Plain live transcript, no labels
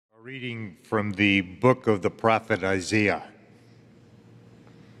Reading from the book of the prophet Isaiah.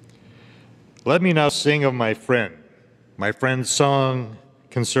 Let me now sing of my friend's song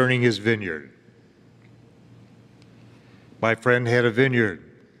concerning his vineyard. My friend had a vineyard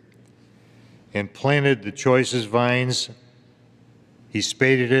and planted the choicest vines. He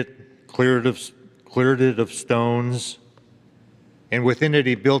spaded it, cleared it of stones, and within it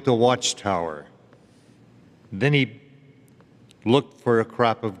he built a watchtower. Then he looked for a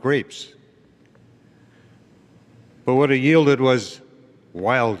crop of grapes. But what it yielded was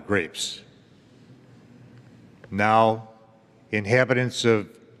wild grapes. Now, inhabitants of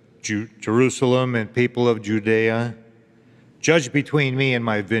Jerusalem and people of Judea, judge between me and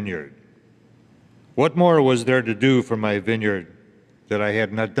my vineyard. What more was there to do for my vineyard that I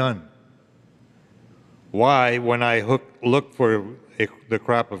had not done? Why, when I looked for the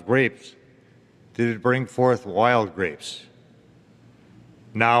crop of grapes, did it bring forth wild grapes?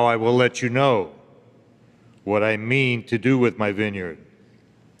 Now I will let you know what I mean to do with my vineyard.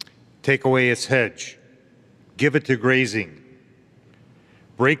 Take away its hedge, give it to grazing,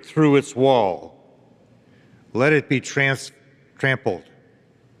 break through its wall, let it be trampled.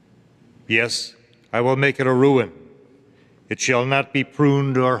 Yes, I will make it a ruin. It shall not be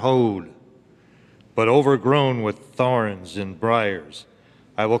pruned or hoed, but overgrown with thorns and briars.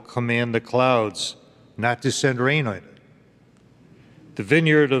 I will command the clouds not to send rain on it. The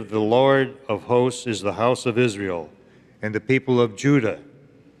vineyard of the Lord of hosts is the house of Israel, and the people of Judah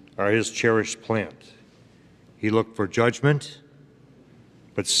are his cherished plant. He looked for judgment,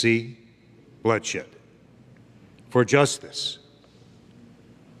 but see, bloodshed. For justice,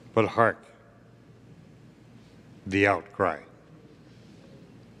 but hark, the outcry.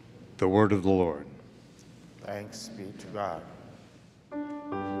 The word of the Lord. Thanks be to God.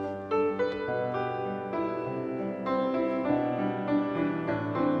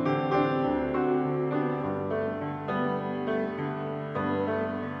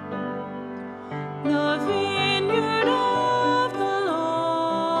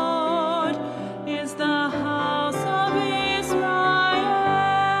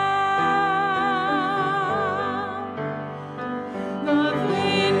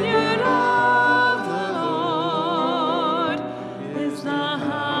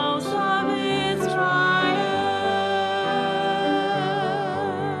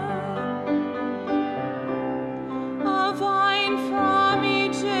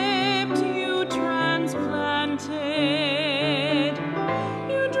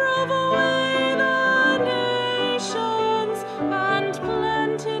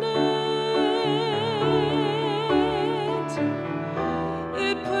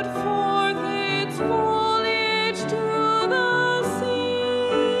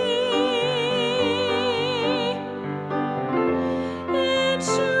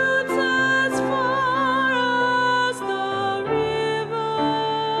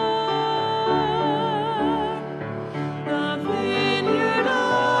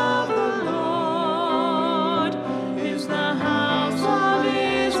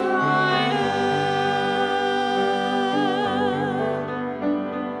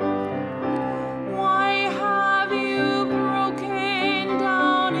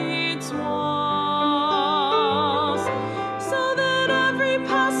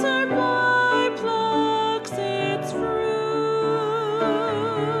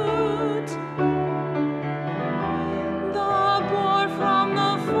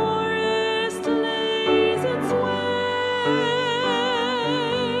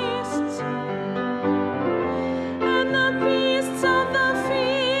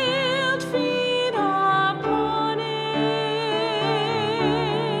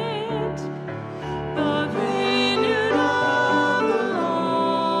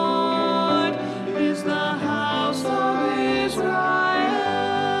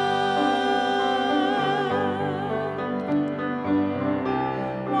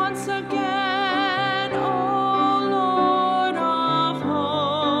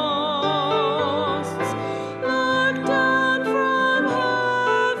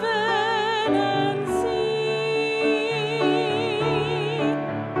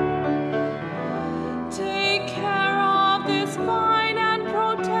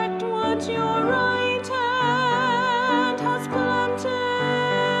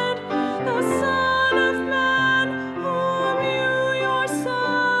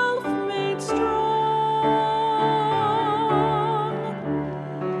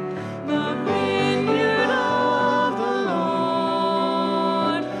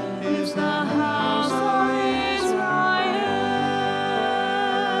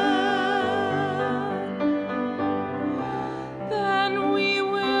 Then we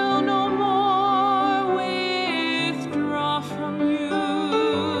will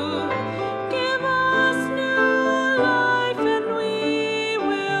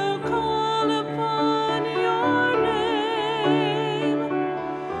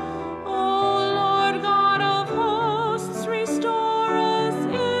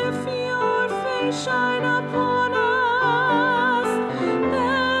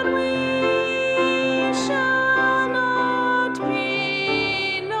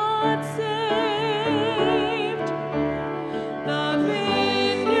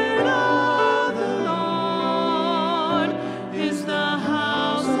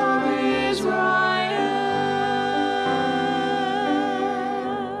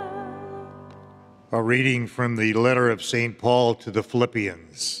A reading from the letter of St. Paul to the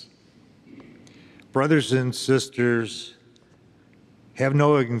Philippians. Brothers and sisters, have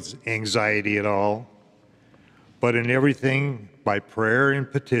no anxiety at all, but in everything, by prayer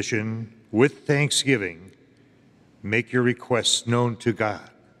and petition, with thanksgiving, make your requests known to God.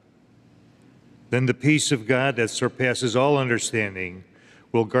 Then the peace of God that surpasses all understanding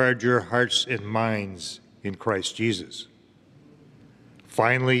will guard your hearts and minds in Christ Jesus.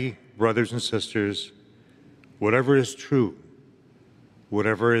 Finally, brothers and sisters, whatever is true,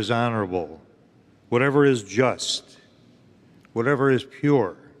 whatever is honorable, whatever is just, whatever is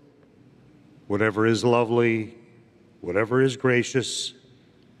pure, whatever is lovely, whatever is gracious,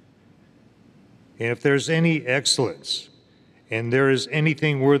 and if there's any excellence and there is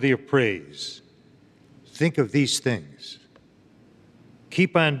anything worthy of praise, think of these things.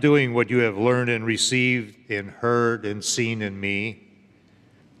 Keep on doing what you have learned and received and heard and seen in me.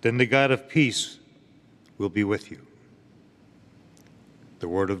 Then the God of peace will be with you. The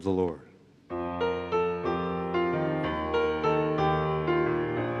word of the Lord.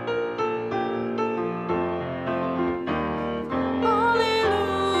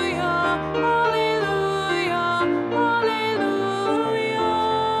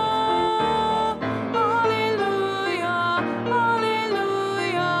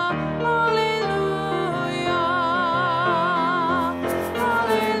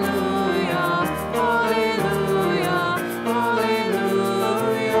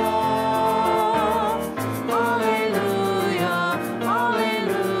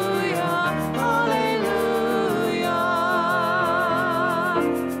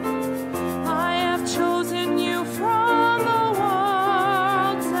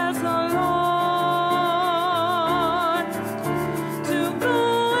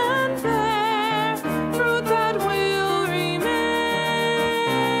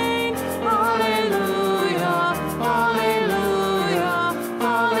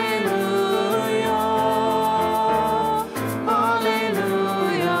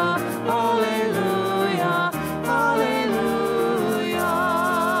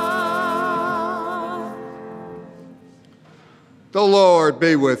 The Lord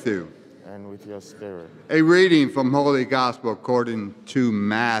be with you. And with your spirit. A reading from Holy Gospel according to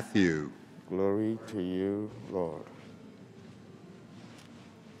Matthew. Glory to you, Lord.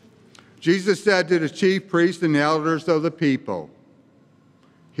 Jesus said to the chief priests and elders of the people,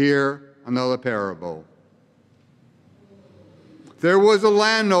 "Hear another parable. There was a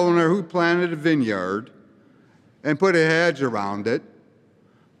landowner who planted a vineyard and put a hedge around it,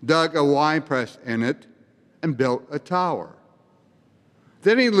 dug a winepress in it, and built a tower.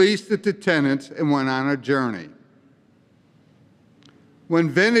 Then he leased it to tenants and went on a journey.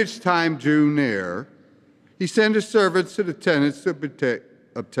 When vintage time drew near, he sent his servants to the tenants to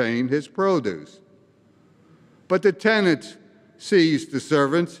obtain his produce. But the tenants seized the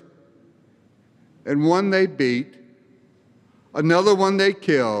servants, and one they beat, another one they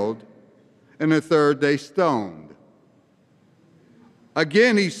killed, and a third they stoned.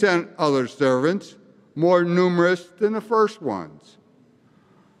 Again he sent other servants, more numerous than the first ones,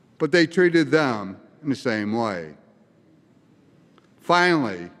 but they treated them in the same way.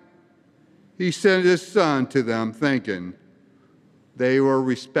 Finally, he sent his son to them, thinking, they will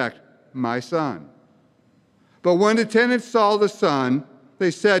respect my son. But when the tenants saw the son, they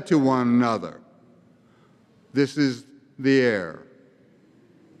said to one another, this is the heir.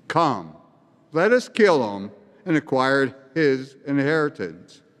 Come, let us kill him and acquire his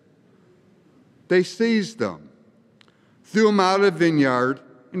inheritance. They seized them, threw him out of the vineyard,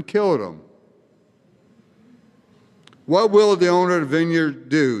 and killed him. What will the owner of the vineyard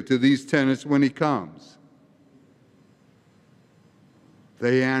do to these tenants when he comes?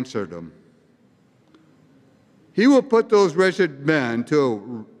 They answered him, he will put those wretched men to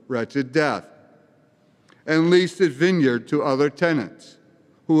a wretched death and lease his vineyard to other tenants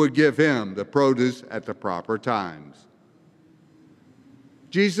who would give him the produce at the proper times.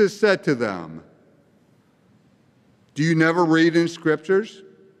 Jesus said to them, do you never read in scriptures?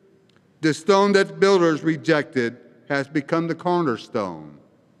 The stone that the builders rejected has become the cornerstone.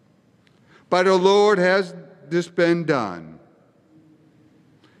 By the Lord has this been done,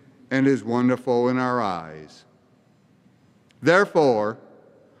 and is wonderful in our eyes. Therefore,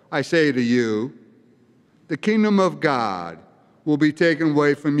 I say to you, the kingdom of God will be taken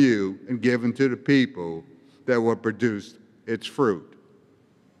away from you and given to the people that will produce its fruit.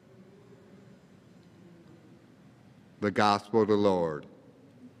 The Gospel of the Lord.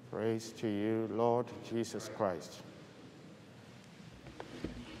 Praise to you, Lord Jesus Christ.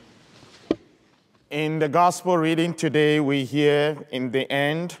 In the Gospel reading today, we hear in the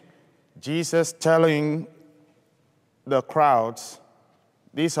end Jesus telling the crowds,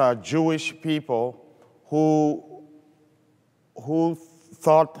 these are Jewish people who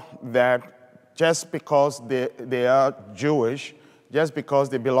thought that just because they are Jewish, just because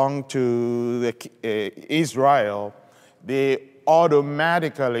they belong to Israel, they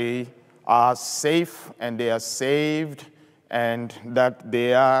automatically are safe and they are saved and that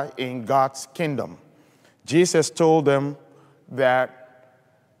they are in God's kingdom. Jesus told them that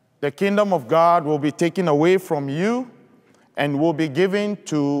the kingdom of God will be taken away from you and will be given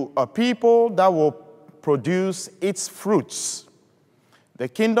to a people that will produce its fruits. The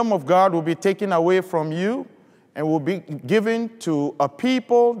kingdom of God will be taken away from you and will be given to a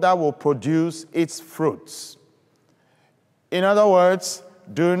people that will produce its fruits. In other words,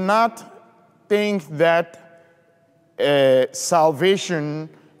 do not think that salvation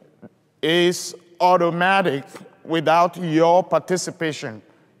is automatic without your participation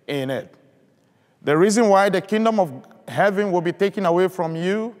in it. The reason why the kingdom of heaven will be taken away from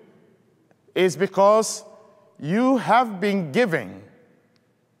you is because you have been giving.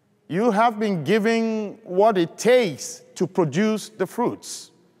 You have been giving what it takes to produce the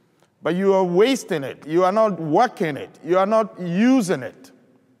fruits, but you are wasting it. You are not working it. You are not using it.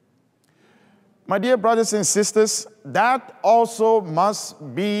 My dear brothers and sisters, that also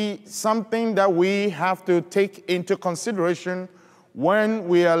must be something that we have to take into consideration when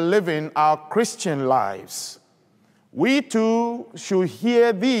we are living our Christian lives. We too should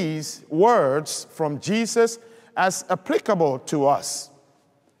hear these words from Jesus as applicable to us,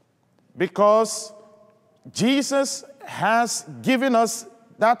 because Jesus has given us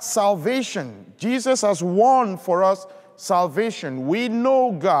that salvation. Jesus has won for us salvation. We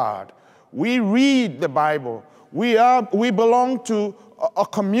know God. We read the Bible. We belong to a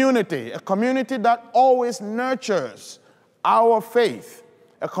community that always nurtures our faith,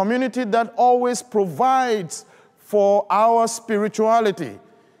 a community that always provides for our spirituality,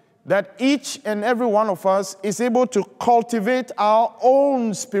 that each and every one of us is able to cultivate our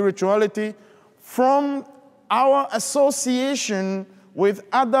own spirituality from our association with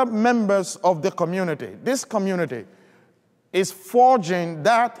other members of the community. This community is forging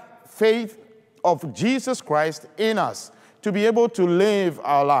that faith of Jesus Christ in us to be able to live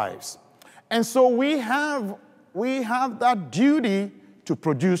our lives. And so we have that duty to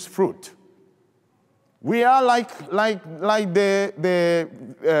produce fruit. We are like the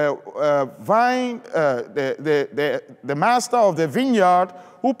master of the vineyard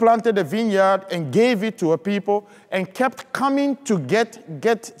who planted the vineyard and gave it to a people and kept coming to get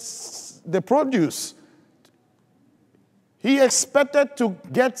the produce. He expected to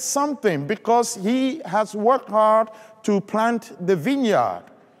get something because he has worked hard to plant the vineyard.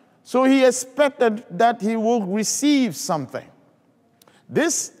 So he expected that he will receive something.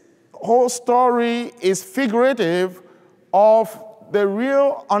 This whole story is figurative of the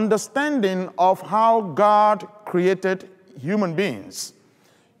real understanding of how God created human beings.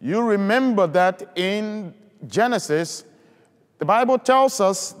 You remember that in Genesis, the Bible tells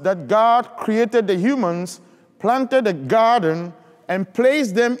us that God created the humans, planted a garden, and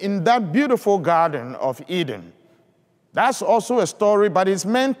placed them in that beautiful Garden of Eden. That's also a story, but it's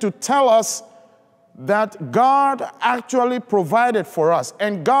meant to tell us that God actually provided for us.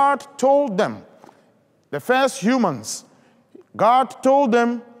 And God told them, the first humans, God told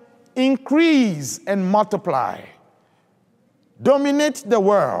them, increase and multiply. Dominate the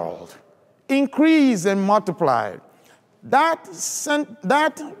world. Increase and multiply. That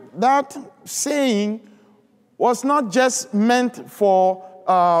saying was not just meant for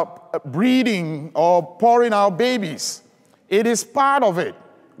breeding or pouring out babies. It is part of it.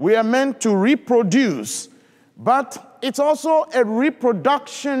 We are meant to reproduce, but it's also a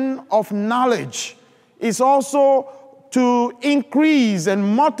reproduction of knowledge. It's also to increase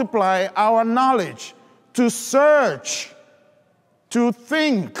and multiply our knowledge, to search, to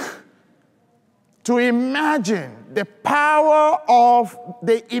think, to imagine. The power of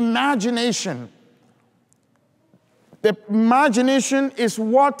the imagination. The imagination is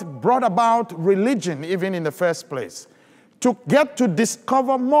what brought about religion even in the first place. To get to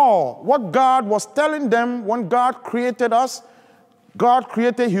discover more what God was telling them when God created us, God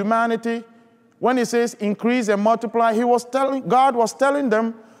created humanity. When he says increase and multiply, God was telling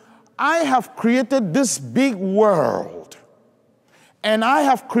them, I have created this big world, and I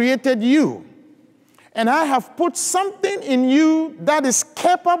have created you, and I have put something in you that is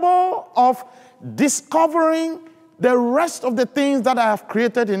capable of discovering the rest of the things that I have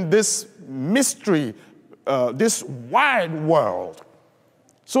created in this mystery, this wide world.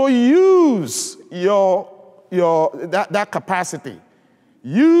 So use that capacity.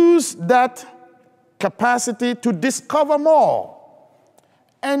 use that capacity to discover more.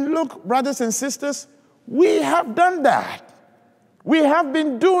 And look, brothers and sisters, we have done that. We have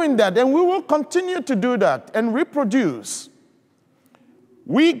been doing that, and we will continue to do that and reproduce.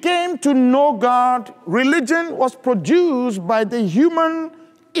 We came to know God. Religion was produced by the human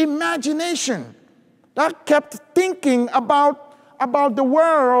imagination that kept thinking about the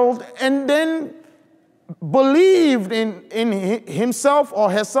world and then believed in himself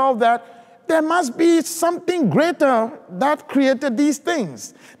or herself that there must be something greater that created these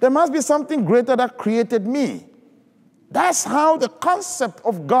things. There must be something greater that created me. That's how the concept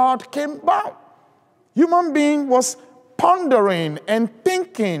of God came about. Human being was pondering and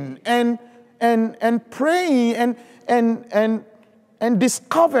thinking and praying and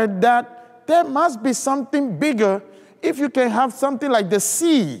discovered that there must be something bigger. If you can have something like the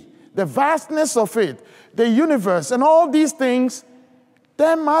sea, the vastness of it, the universe, and all these things,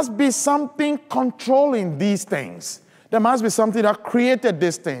 there must be something controlling these things. There must be something that created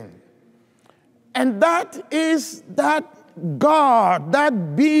this thing. And that is that God,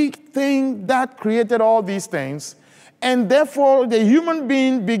 that big thing that created all these things. And therefore, the human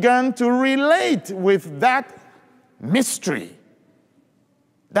being began to relate with that mystery,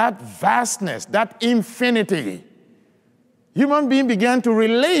 that vastness, that infinity. Human being began to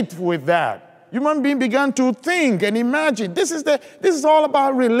relate with that. Human being began to think and imagine. This is all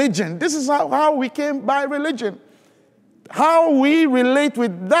about religion. This is how we came by religion. How we relate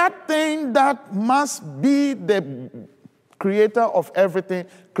with that thing that must be the creator of everything,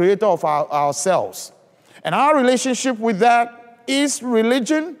 creator of ourselves. And our relationship with that is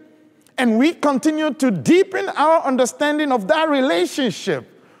religion, and we continue to deepen our understanding of that relationship.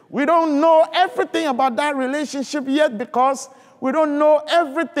 We don't know everything about that relationship yet because we don't know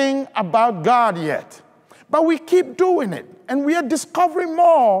everything about God yet. But we keep doing it, and we are discovering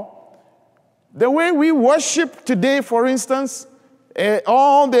more. The way we worship today, for instance,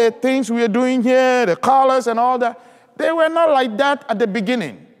 all the things we are doing here, the colors and all that, they were not like that at the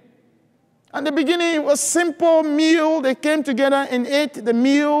beginning. At the beginning, it was a simple meal. They came together and ate the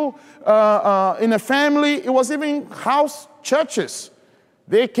meal in a family. It was even house churches.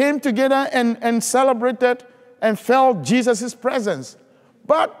 They came together and celebrated and felt Jesus' presence.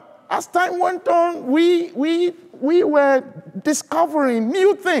 But as time went on, we were discovering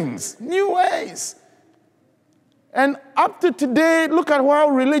new things, new ways. And up to today, look at how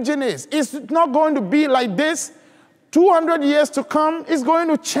religion is. It's not going to be like this. 200 years to come, it's going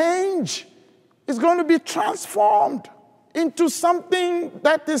to change. It's going to be transformed into something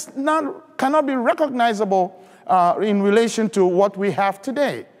that cannot be recognizable in relation to what we have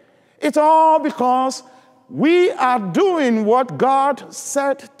today. It's all because we are doing what God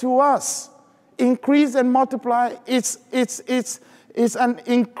said to us. Increase and multiply. It's an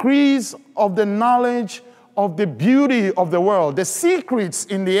increase of the knowledge of the beauty of the world, the secrets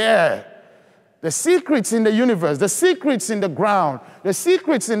in the air, the secrets in the universe, the secrets in the ground, the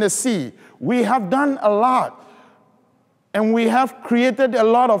secrets in the sea. We have done a lot, and we have created a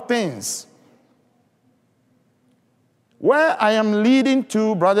lot of things. Where I am leading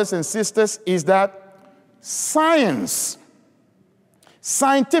to, brothers and sisters, is that scientific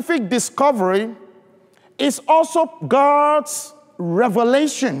discovery is also God's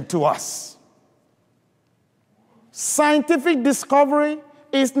revelation to us. Scientific discovery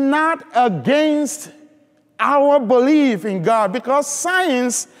is not against our belief in God, because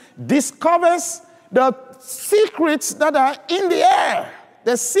science discovers the secrets that are in the air,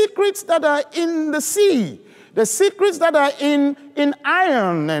 the secrets that are in the sea, the secrets that are in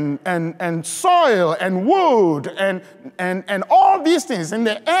iron and soil and wood and all these things in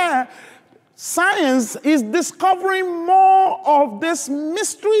the air. Science is discovering more of these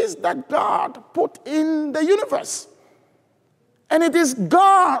mysteries that God put in the universe. And it is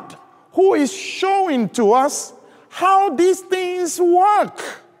God who is showing to us how these things work.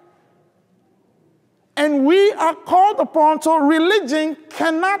 And we are called upon, so religion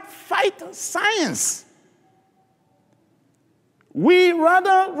cannot fight science. We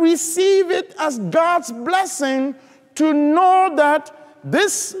rather receive it as God's blessing to know that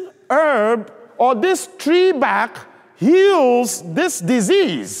this herb or this tree bark heals this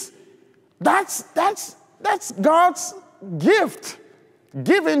disease. That's God's gift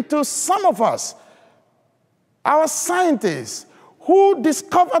given to some of us, our scientists, who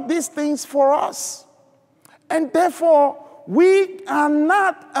discovered these things for us. And therefore, we are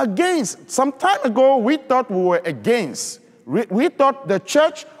not against. Some time ago, we thought we were against. We thought the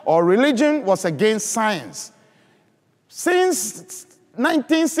church or religion was against science. Since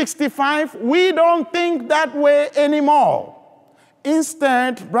 1965, we don't think that way anymore.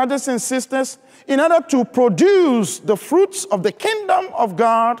 Instead, brothers and sisters, in order to produce the fruits of the kingdom of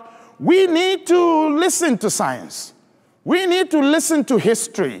God, we need to listen to science. We need to listen to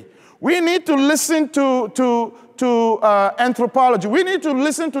history. We need to listen to anthropology. We need to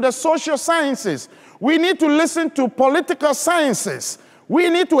listen to the social sciences. We need to listen to political sciences. We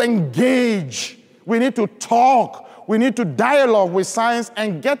need to engage. We need to talk. We need to dialogue with science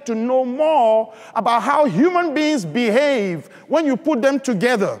and get to know more about how human beings behave when you put them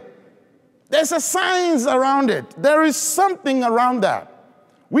together. There's a science around it. There is something around that.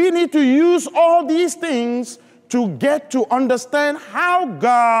 We need to use all these things to get to understand how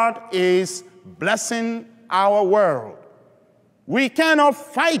God is blessing our world. We cannot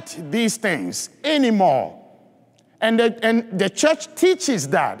fight these things anymore. And the church teaches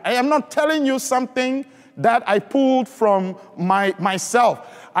that. I am not telling you something that I pulled from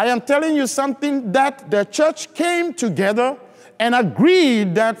myself. I am telling you something that the church came together and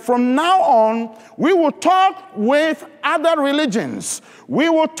agreed that from now on, we will talk with other religions. We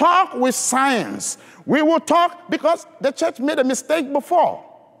will talk with science. We will talk, because the church made a mistake before.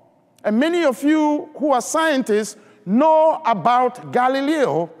 And many of you who are scientists know about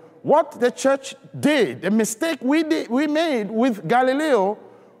Galileo, what the church did, the mistake we made with Galileo,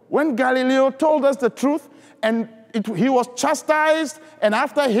 when Galileo told us the truth, and he was chastised, and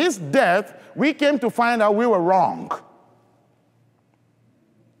after his death, we came to find out we were wrong.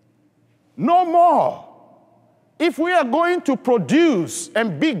 No more. If we are going to produce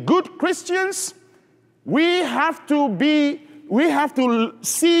and be good Christians, we have to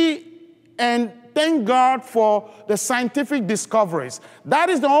see and thank God for the scientific discoveries. That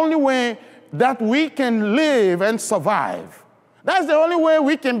is the only way that we can live and survive. That's the only way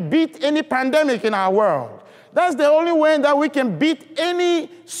we can beat any pandemic in our world. That's the only way that we can beat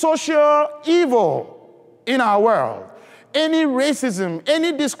any social evil in our world. Any racism,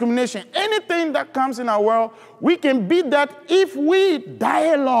 any discrimination, anything that comes in our world, we can beat that if we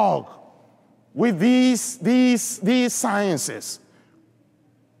dialogue with these sciences.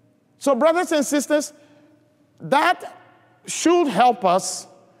 So, brothers and sisters, that should help us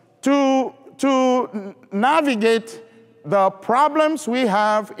to navigate the problems we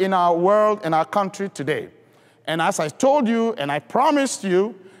have in our world and our country today. And as I told you, and I promised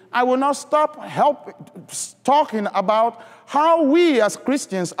you, I will not stop talking about how we as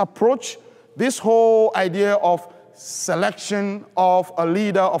Christians approach this whole idea of selection of a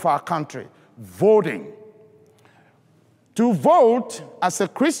leader of our country, voting. To vote as a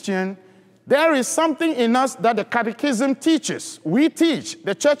Christian, there is something in us that the catechism teaches. We teach,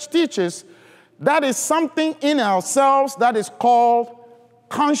 the church teaches, that is something in ourselves that is called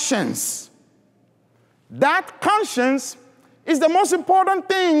conscience. That conscience is the most important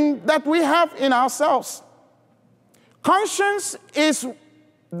thing that we have in ourselves. Conscience is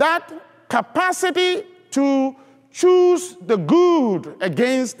that capacity to choose the good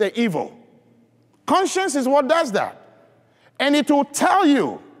against the evil. Conscience is what does that. And it will tell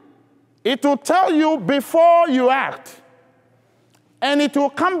you before you act. And it will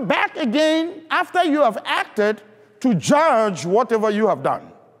come back again after you have acted to judge whatever you have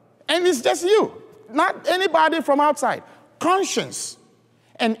done. And it's just you, not anybody from outside. Conscience.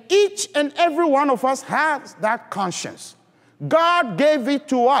 And each and every one of us has that conscience. God gave it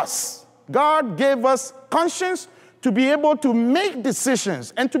to us. God gave us conscience to be able to make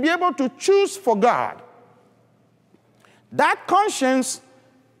decisions and to be able to choose for God. That conscience,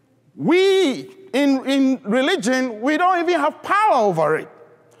 we in religion, we don't even have power over it.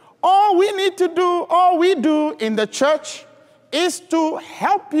 All we do in the church is to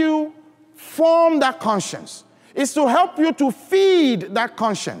help you form that conscience. Is to help you to feed that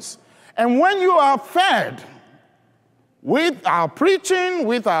conscience. And when you are fed with our preaching,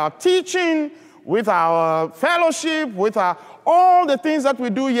 with our teaching, with our fellowship, with all the things that we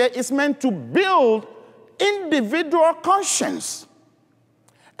do here, it's meant to build individual conscience.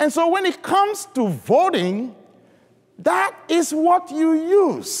 And so when it comes to voting, that is what you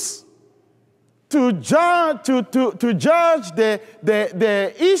use to judge the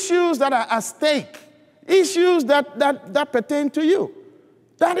issues that are at stake. Issues that pertain to you.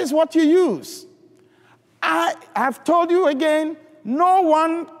 That is what you use. I have told you again, no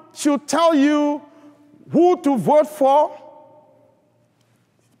one should tell you who to vote for.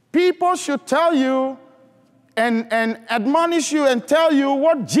 People should tell you and admonish you and tell you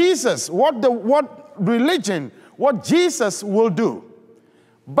what Jesus, what religion, what Jesus will do.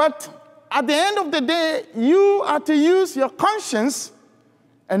 But at the end of the day, you are to use your conscience.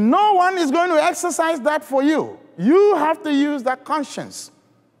 And no one is going to exercise that for you. You have to use that conscience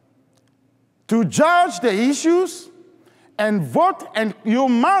to judge the issues and vote, and you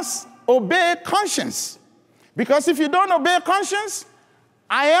must obey conscience. Because if you don't obey conscience,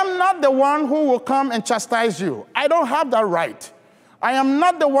 I am not the one who will come and chastise you. I don't have that right. I am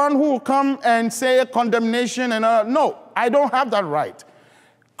not the one who will come and say condemnation and no, I don't have that right.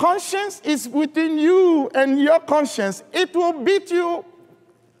 Conscience is within you, and your conscience, it will beat you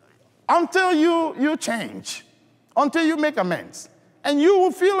until you change, until you make amends. And you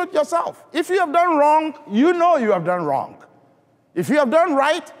will feel it yourself. If you have done wrong, you know you have done wrong. If you have done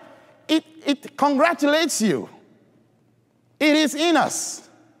right, it congratulates you. It is in us.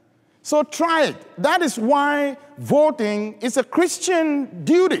 So try it. That is why voting is a Christian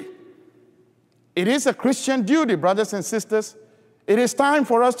duty. It is a Christian duty, brothers and sisters. It is time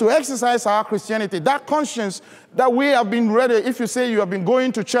for us to exercise our Christianity. That conscience that we have been ready, if you say you have been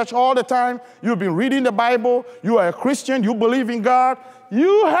going to church all the time, you've been reading the Bible, you are a Christian, you believe in God,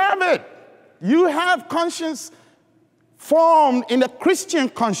 you have it. You have conscience formed in a Christian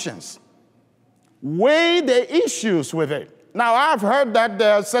conscience. Weigh the issues with it. Now, I've heard that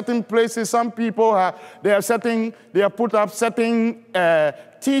there are certain places, some people, they have put up certain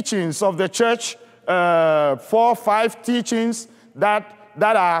teachings of the church, 4 or 5 teachings that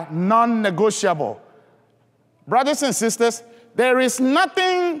are non-negotiable. Brothers and sisters, there is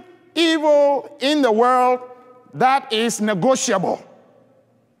nothing evil in the world that is negotiable.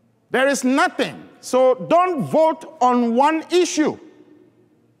 There is nothing. So don't vote on one issue.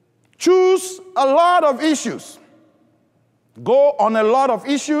 Choose a lot of issues. Go on a lot of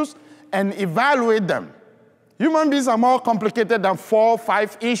issues and evaluate them. Human beings are more complicated than 4 or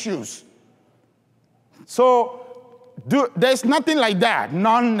 5 issues. So there's nothing like that,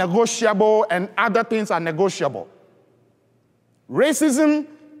 non-negotiable, and other things are negotiable. Racism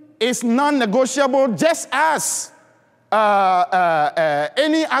is non-negotiable, just as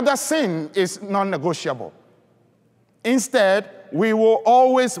any other sin is non-negotiable. Instead, we will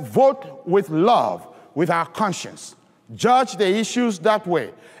always vote with love, with our conscience. Judge the issues that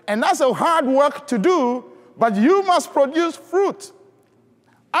way. And that's a hard work to do, but you must produce fruit.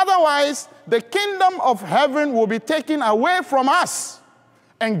 Otherwise, the kingdom of heaven will be taken away from us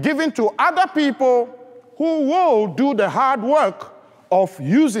and given to other people who will do the hard work of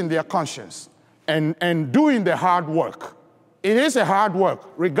using their conscience and doing the hard work. It is a hard work,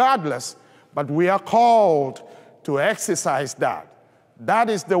 regardless, but we are called to exercise that. That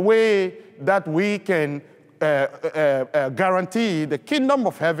is the way that we can guarantee the kingdom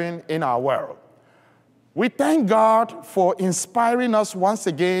of heaven in our world. We thank God for inspiring us once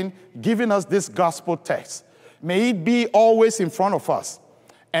again, giving us this gospel text. May it be always in front of us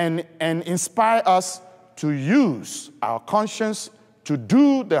and inspire us to use our conscience to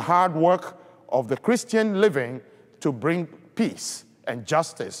do the hard work of the Christian living to bring peace and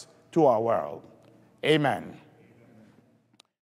justice to our world. Amen.